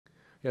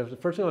Yeah, the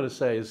first thing I want to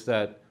say is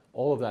that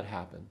all of that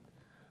happened,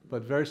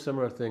 but very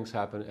similar things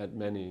happen at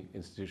many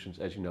institutions,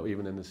 as you know,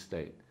 even in the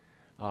state.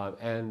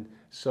 And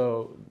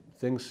so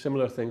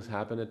similar things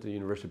happen at the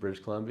University of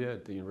British Columbia,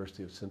 at the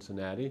University of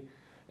Cincinnati.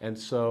 And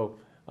so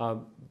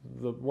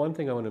the one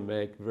thing I want to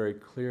make very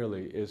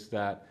clearly is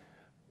that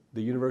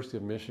the University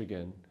of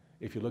Michigan,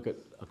 if you look at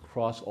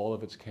across all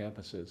of its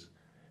campuses,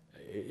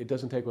 it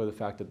doesn't take away the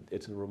fact that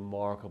it's a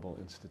remarkable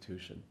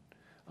institution.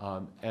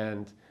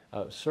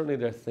 Certainly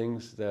there are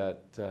things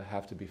that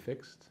have to be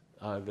fixed.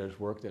 There's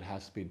work that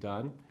has to be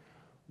done.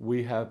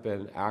 We have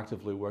been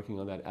actively working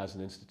on that as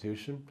an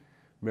institution.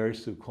 Mary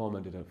Sue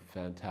Coleman did a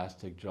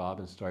fantastic job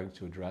in starting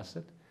to address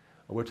it.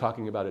 We're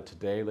talking about it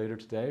today, later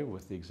today,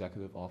 with the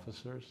executive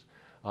officers.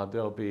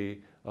 There'll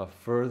be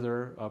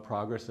further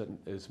progress that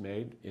is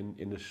made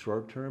in the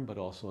short term, but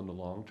also in the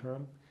long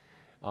term.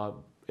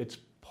 It's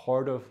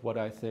part of what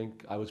I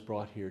think I was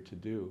brought here to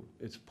do.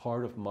 It's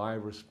part of my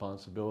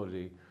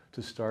responsibility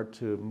to start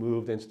to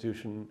move the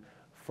institution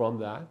from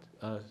that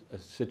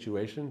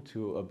situation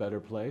to a better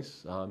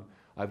place.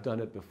 I've done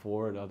it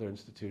before at other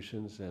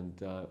institutions,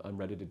 and I'm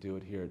ready to do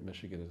it here at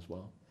Michigan as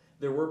well.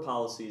 There were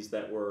policies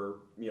that were,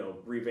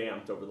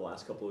 revamped over the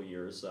last couple of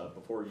years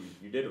before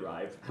you did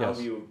arrive. How Yes.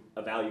 have you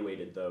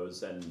evaluated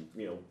those, and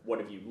what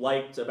have you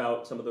liked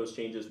about some of those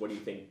changes? What do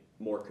you think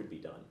more could be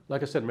done?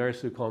 Like I said, Mary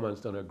Sue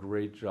Coleman's done a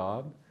great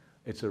job.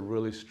 It's a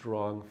really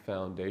strong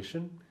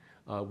foundation.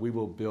 We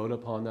will build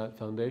upon that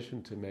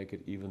foundation to make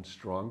it even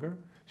stronger.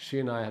 She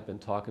and I have been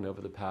talking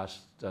over the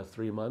past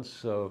 3 months,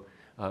 so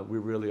we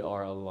really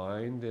are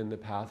aligned in the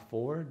path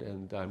forward,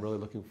 and I'm really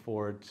looking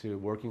forward to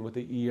working with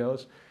the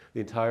EOs, the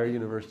entire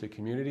university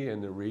community,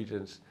 and the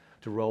regents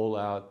to roll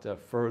out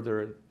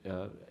further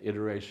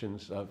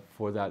iterations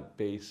for that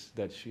base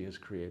that she has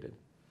created.